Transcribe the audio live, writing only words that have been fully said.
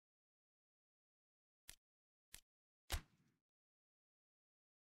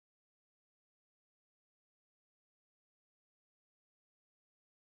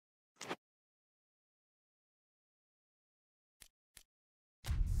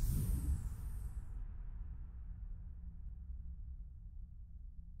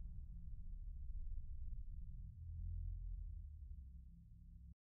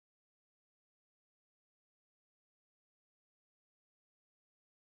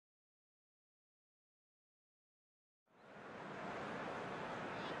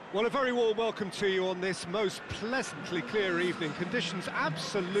Well, a very warm welcome to you on this most pleasantly clear evening. Conditions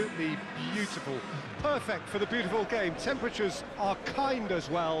absolutely beautiful. Perfect for the beautiful game. Temperatures are kind as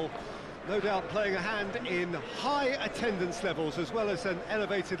well. No doubt playing a hand in high attendance levels as well as an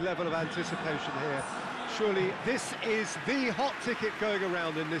elevated level of anticipation here. Surely this is the hot ticket going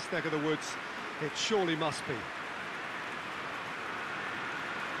around in this neck of the woods. It surely must be.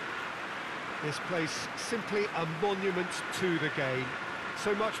 This place simply a monument to the game.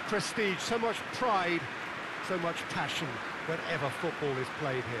 So much prestige, so much pride, so much passion whenever football is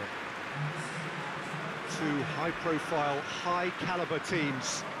played here. Two high-profile, high-caliber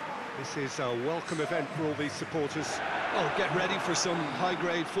teams. This is a welcome event for all these supporters. Oh, get ready for some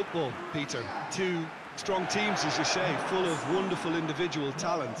high-grade football, Peter. Two strong teams, as you say, full of wonderful individual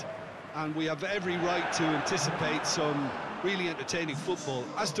talent. And we have every right to anticipate some really entertaining football.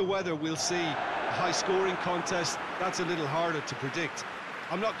 As to whether we'll see a high-scoring contest, that's a little harder to predict.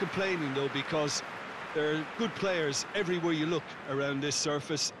 I'm not complaining, though, because there are good players everywhere you look around this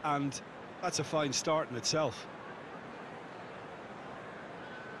surface, and that's a fine start in itself.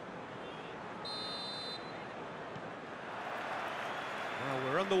 Well,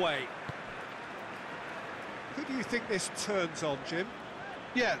 we're on the way. Who do you think this turns on, Jim?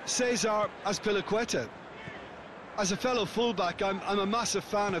 Yeah, Cesar Azpilicueta. As a fellow fullback, I'm a massive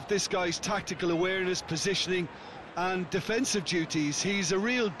fan of this guy's tactical awareness, positioning and defensive duties. He's a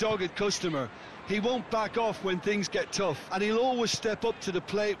real dogged customer. He won't back off when things get tough, and he'll always step up to the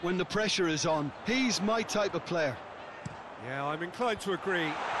plate when the pressure is on. He's my type of player. Yeah, I'm inclined to agree.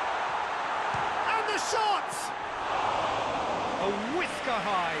 And the shot! A whisker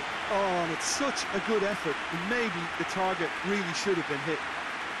high. Oh, and it's such a good effort, and maybe the target really should have been hit.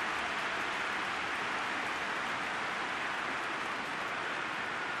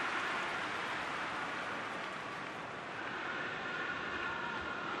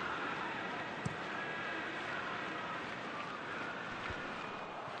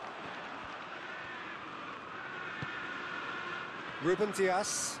 Ruben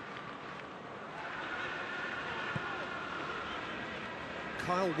Dias.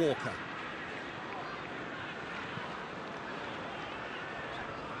 Kyle Walker.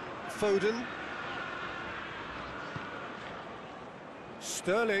 Foden.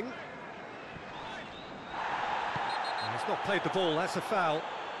 Sterling. He's not played the ball, that's a foul.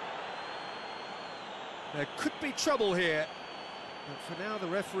 There could be trouble here, but for now the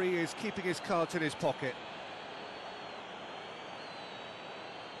referee is keeping his cards in his pocket.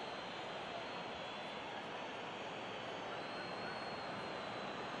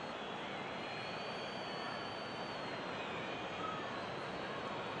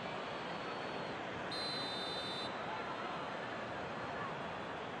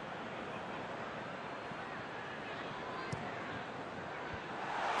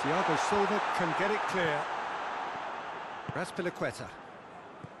 Thiago Silva can get it clear. Azpilicueta.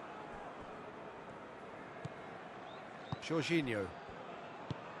 Jorginho.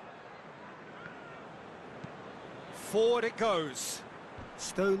 Forward it goes.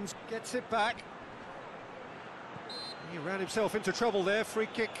 Stones gets it back. He ran himself into trouble there. Free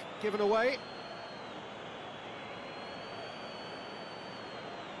kick given away.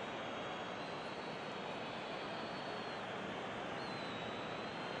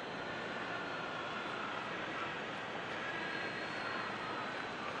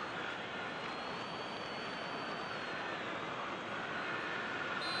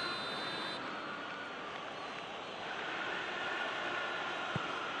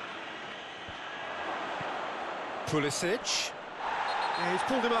 Pulisic. Yeah, he's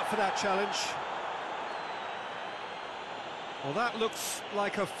pulled him up for that challenge. Well, that looks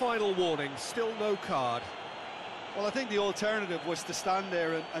like a final warning. Still no card. Well, I think the alternative was to stand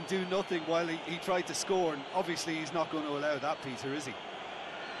there and do nothing while he tried to score, and obviously he's not going to allow that, Peter, is he?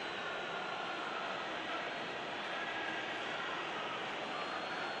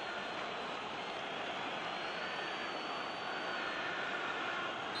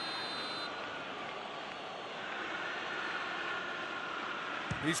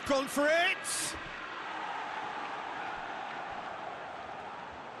 He's gone for it!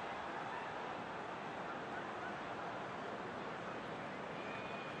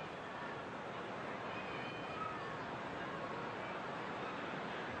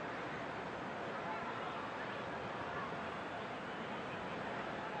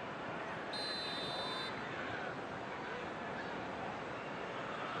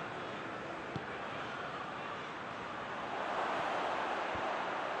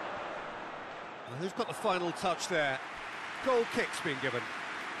 Who's got the final touch there? Goal kick's been given.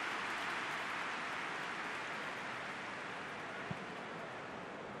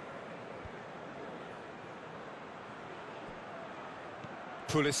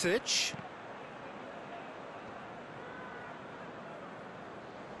 Pulisic.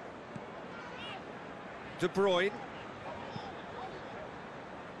 De Bruyne.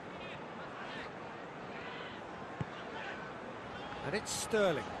 And it's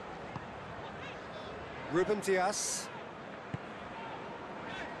Sterling. Ruben Dias.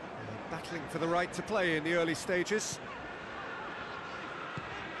 Battling for the right to play in the early stages.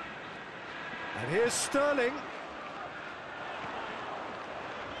 And here's Sterling.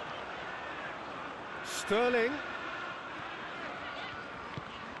 Sterling.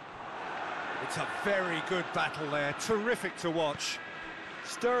 It's a very good battle there, terrific to watch.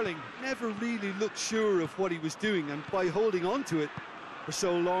 Sterling never really looked sure of what he was doing, and by holding on to it for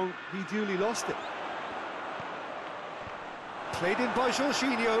so long, he duly lost it. Played in by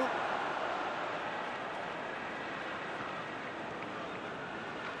Jorginho.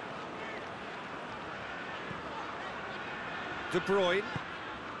 De Bruyne.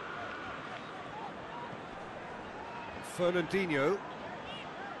 Fernandinho.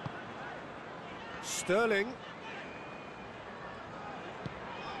 Sterling.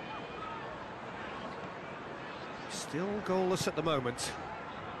 Still goalless at the moment.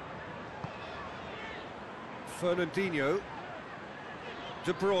 Fernandinho.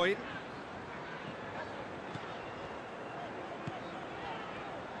 De Bruyne.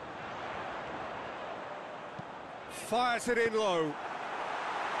 Fires it in low.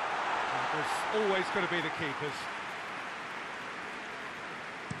 There's always going to be the keepers.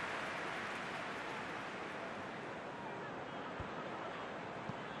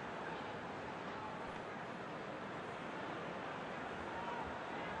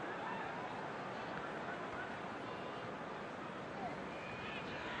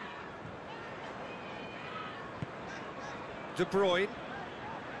 De Bruyne.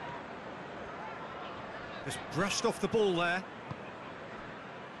 Just brushed off the ball there.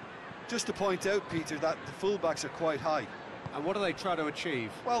 Just to point out, Peter, that the fullbacks are quite high. And what do they try to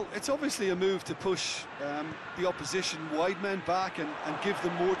achieve? Well, it's obviously a move to push the opposition wide men back and give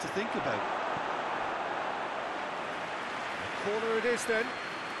them more to think about. Corner it is then.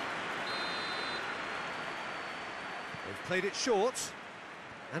 They've played it short,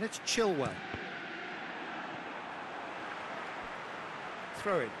 and it's Chilwell.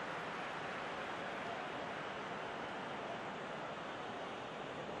 Throw in.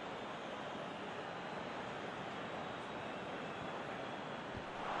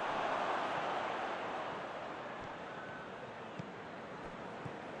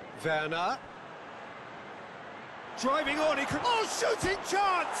 Werner. Driving on, he could... Oh, shooting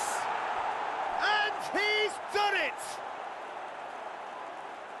chance! And he's done it!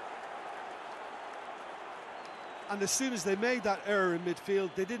 And as soon as they made that error in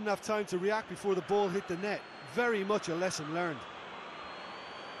midfield, they didn't have time to react before the ball hit the net. Very much a lesson learned.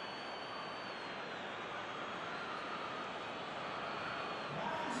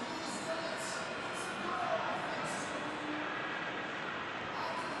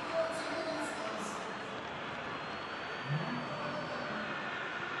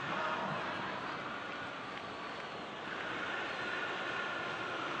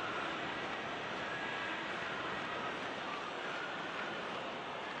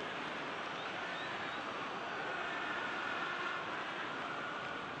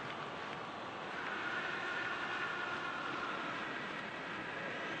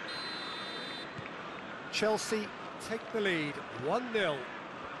 Chelsea take the lead, 1-0.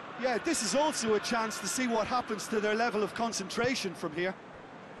 Yeah, this is also a chance to see what happens to their level of concentration from here.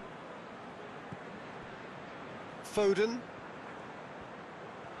 Foden.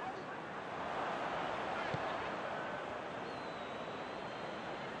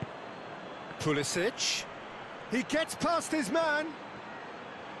 Pulisic. He gets past his man.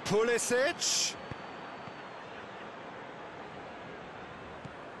 Pulisic.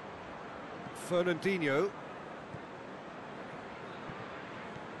 Fernandinho.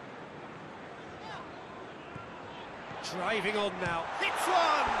 Driving on now. Hits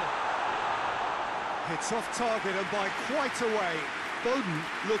one! Hits off target and by quite a way. Foden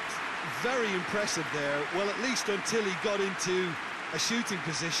looked very impressive there, well, at least until he got into a shooting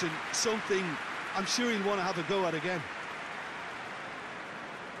position, something I'm sure he'll want to have a go at again.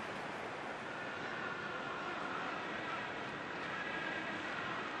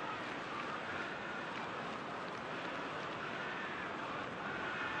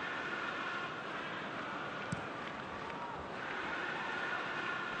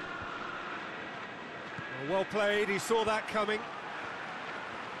 Well played, he saw that coming.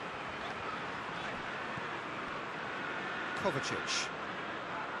 Kovacic.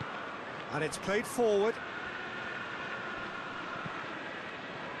 And it's played forward.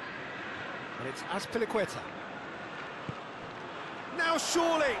 And it's Azpilicueta. Now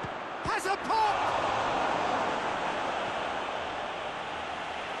surely has a pop!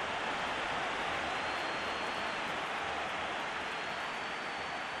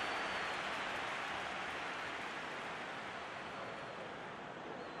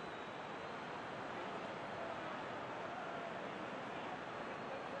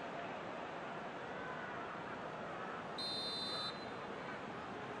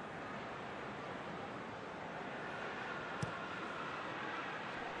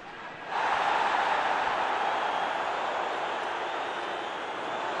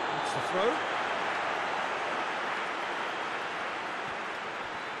 The throw.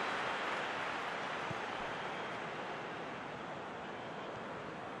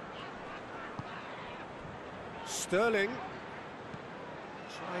 Sterling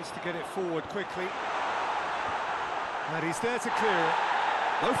tries to get it forward quickly. And he's there to clear it.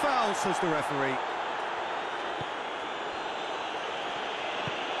 No foul, says the referee.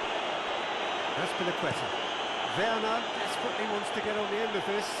 Azpilicueta. Werner desperately wants to get on the end of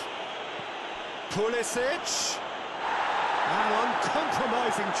this. Pulisic. An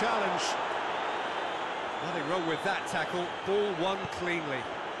uncompromising challenge. Nothing wrong with that tackle. Ball won cleanly.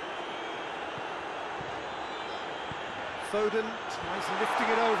 Foden tries lifting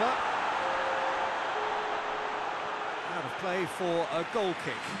it over. Out of play for a goal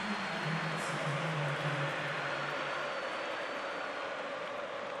kick.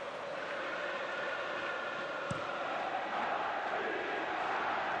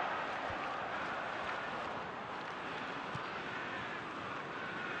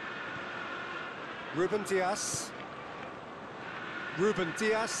 Ruben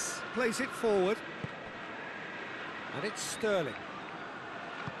Dias plays it forward. And it's Sterling.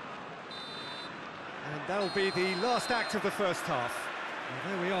 And that'll be the last act of the first half.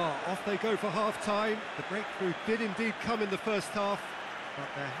 Well, there we are, off they go for half-time. The breakthrough did indeed come in the first half, but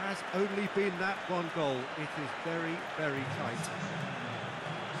there has only been that one goal. It is very, very tight.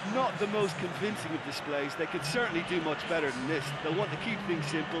 Not the most convincing of displays. They could certainly do much better than this. They'll want to keep things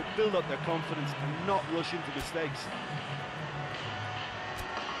simple, build up their confidence and not rush into mistakes.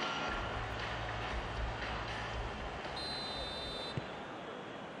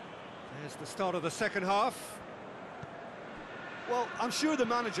 There's the start of the second half. Well, I'm sure the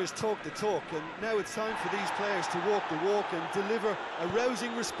managers talk the talk, and now it's time for these players to walk the walk and deliver a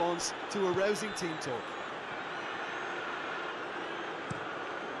rousing response to a rousing team talk.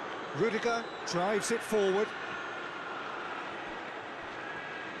 Rudiger drives it forward.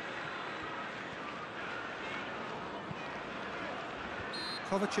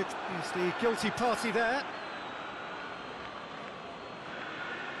 Kovacic is the guilty party there.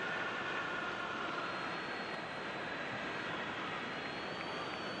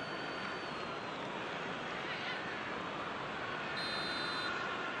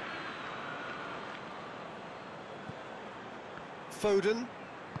 Foden.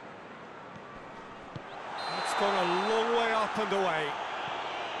 It's gone a long way up and away.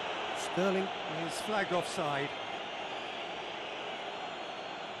 Sterling is flagged offside.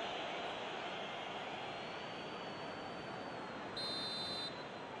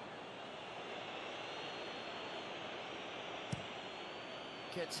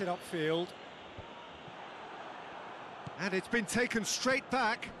 Gets it upfield. And it's been taken straight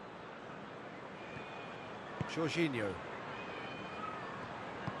back. Jorginho.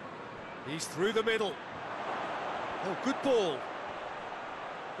 He's through the middle. Oh, good ball.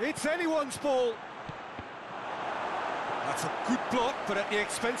 It's anyone's ball. That's a good block, but at the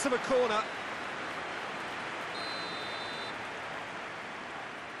expense of a corner.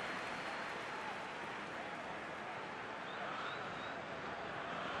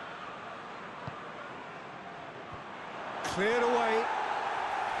 Cleared away.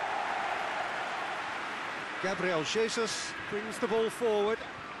 Gabriel Jesus brings the ball forward.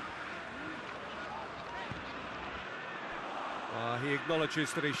 He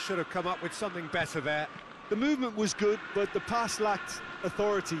acknowledges that he should have come up with something better there. The movement was good, but the pass lacked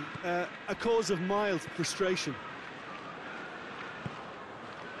authority, a cause of mild frustration.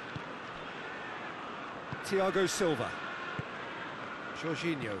 Thiago Silva.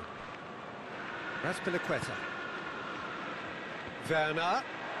 Jorginho. Azpilicueta. Werner.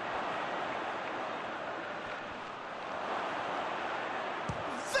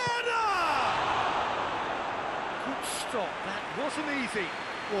 Stop. That wasn't easy.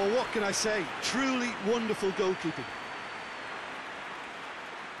 Well, what can I say? Truly wonderful goalkeeping.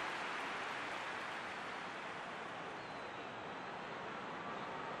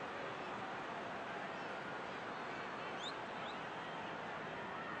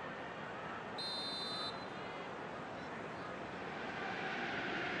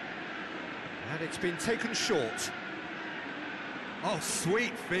 And it's been taken short. Oh,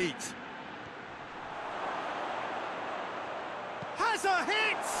 sweet feet. Has a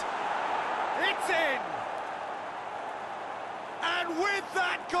hit! It's in! And with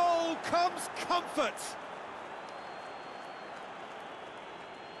that goal comes comfort.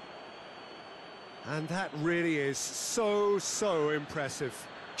 And that really is so impressive.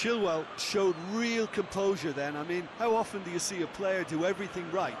 Chilwell showed real composure then. I mean, how often do you see a player do everything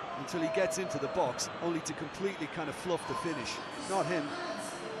right until he gets into the box, only to completely kind of fluff the finish? Not him.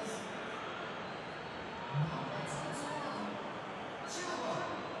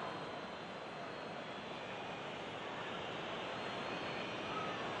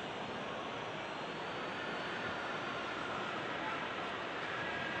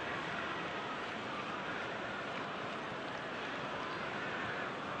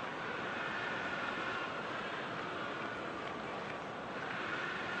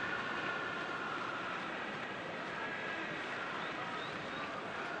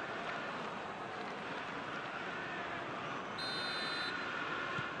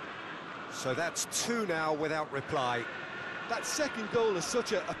 So that's 2 now without reply. That second goal has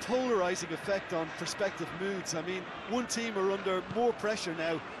such a polarising effect on prospective moods. I mean, one team are under more pressure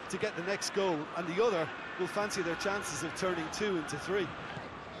now to get the next goal, and the other will fancy their chances of turning 2 into 3.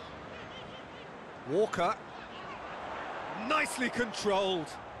 Walker. Nicely controlled.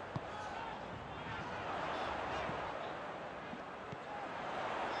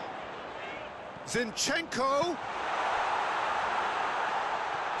 Zinchenko.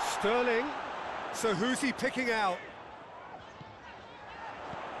 Sterling. So who's he picking out?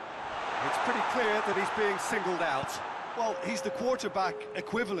 It's pretty clear that he's being singled out. Well, he's the quarterback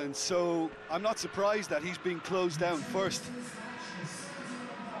equivalent, so I'm not surprised that he's being closed down first.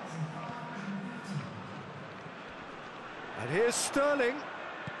 And here's Sterling.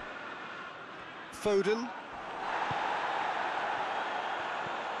 Foden.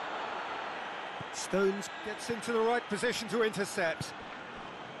 Stones gets into the right position to intercept.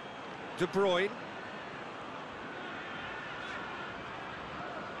 De Bruyne.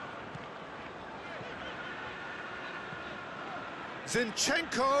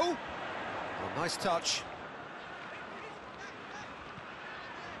 Zinchenko. Oh, nice touch.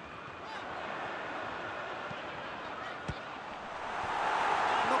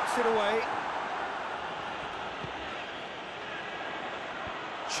 Knocks it away.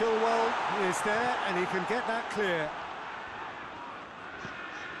 Chilwell is there, and he can get that clear.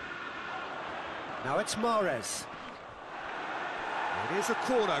 Now it's Mahrez. It is a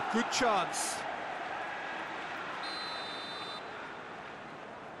corner, good chance.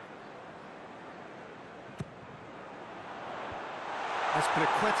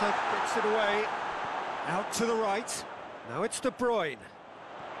 Azpilicueta gets it away. Out to the right. Now it's De Bruyne.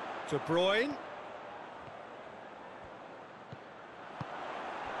 De Bruyne.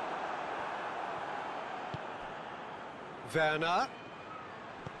 Werner.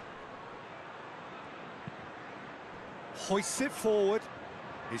 Hoists it forward.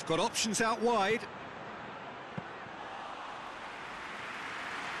 He's got options out wide.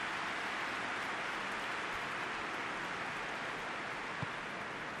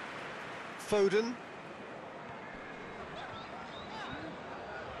 Foden.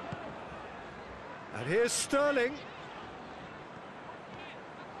 And here's Sterling.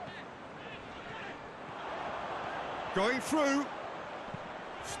 Going through.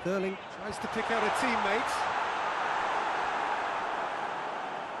 Sterling tries to pick out a teammate.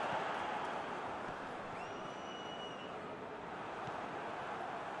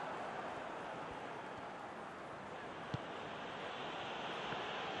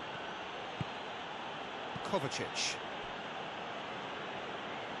 Kovacic.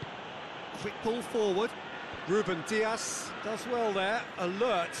 Quick ball forward. Ruben Dias does well there,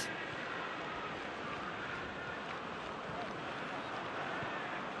 alert.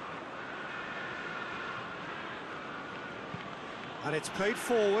 And it's played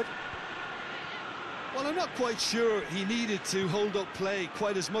forward. Well, I'm not quite sure he needed to hold up play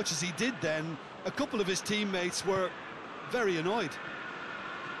quite as much as he did then. A couple of his teammates were very annoyed.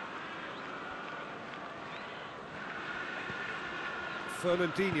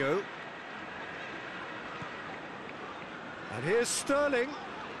 Fernandinho. And here's Sterling.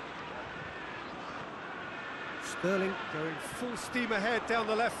 Sterling going full steam ahead down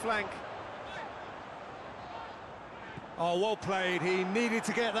the left flank. Oh, well played. He needed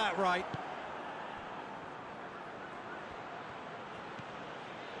to get that right.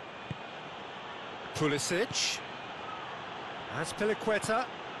 Pulisic. Azpilicueta.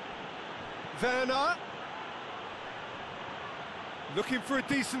 Werner. Looking for a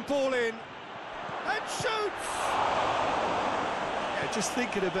decent ball in. And shoots! Yeah, just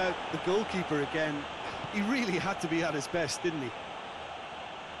thinking about the goalkeeper again, he really had to be at his best, didn't he?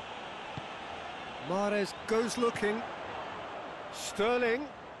 Mahrez goes looking. Sterling.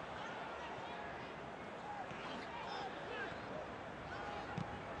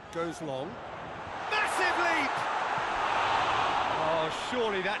 Goes long. Massive leap! Oh,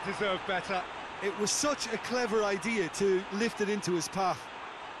 surely that deserved better. It was such a clever idea to lift it into his path.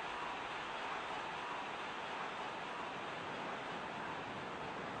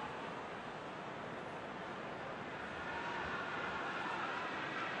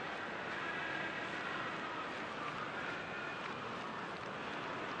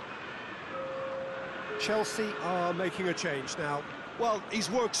 Chelsea are making a change now. Well, he's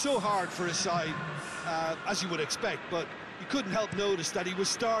worked so hard for his side, as you would expect, but you couldn't help notice that he was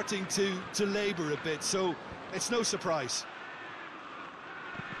starting to labour a bit, so it's no surprise.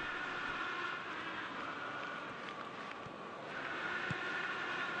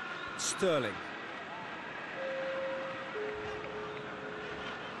 Sterling.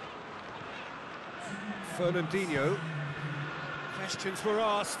 Fernandinho. Questions were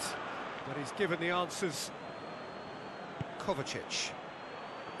asked, but he's given the answers. Kovacic.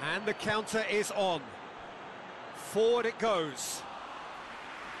 And the counter is on. Forward it goes.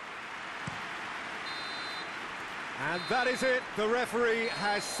 And that is it. The referee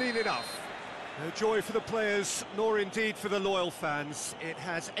has seen enough. No joy for the players, nor indeed for the loyal fans. It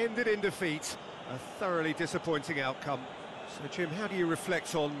has ended in defeat. A thoroughly disappointing outcome. So, Jim, how do you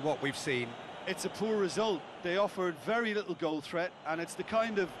reflect on what we've seen? It's a poor result. They offered very little goal threat, and it's the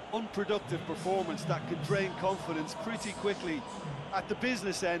kind of unproductive performance that can drain confidence pretty quickly. At the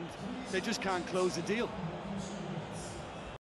business end, they just can't close the deal.